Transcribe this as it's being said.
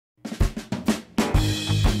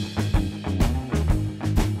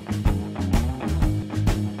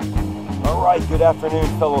Alright, good afternoon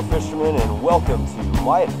fellow fishermen, and welcome to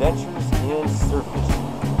my adventures in surf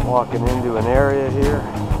fishing. Walking into an area here.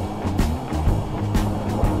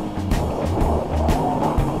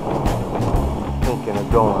 Thinking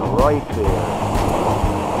of going right there.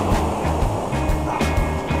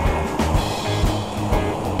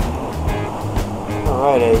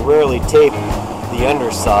 Alright, I rarely tape the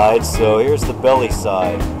underside, so here's the belly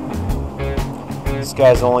side. This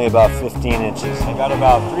guy's only about 15 inches. I got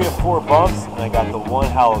about 3 to 4 bumps, and I got the one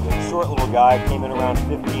halibut. Short little guy, came in around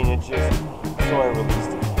 15 inches, so I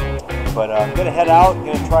released it. But I'm gonna head out,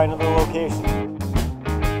 gonna try another location.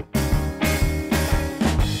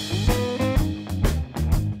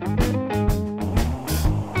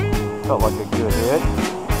 Felt like a good hit.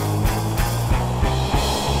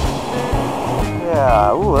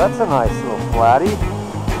 Yeah, ooh, that's a nice little flatty.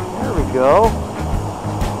 There we go.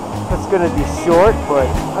 That's going to be short, but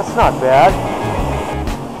that's not bad.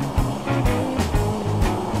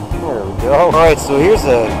 There we go. Alright, so here's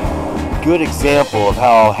a good example of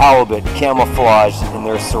how halibut camouflage in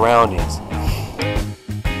their surroundings.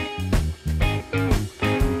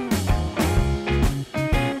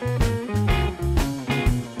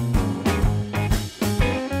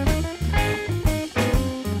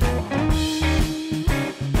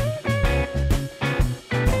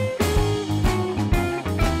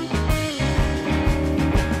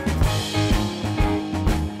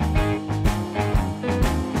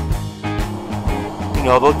 You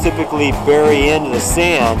know, they'll typically bury into the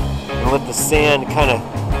sand and let the sand kind of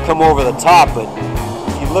come over the top, but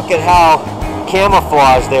if you look at how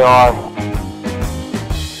camouflaged they are,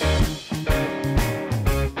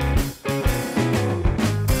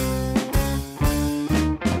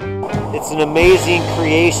 it's an amazing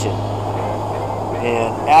creation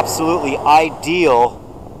and absolutely ideal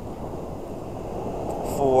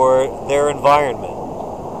for their environment.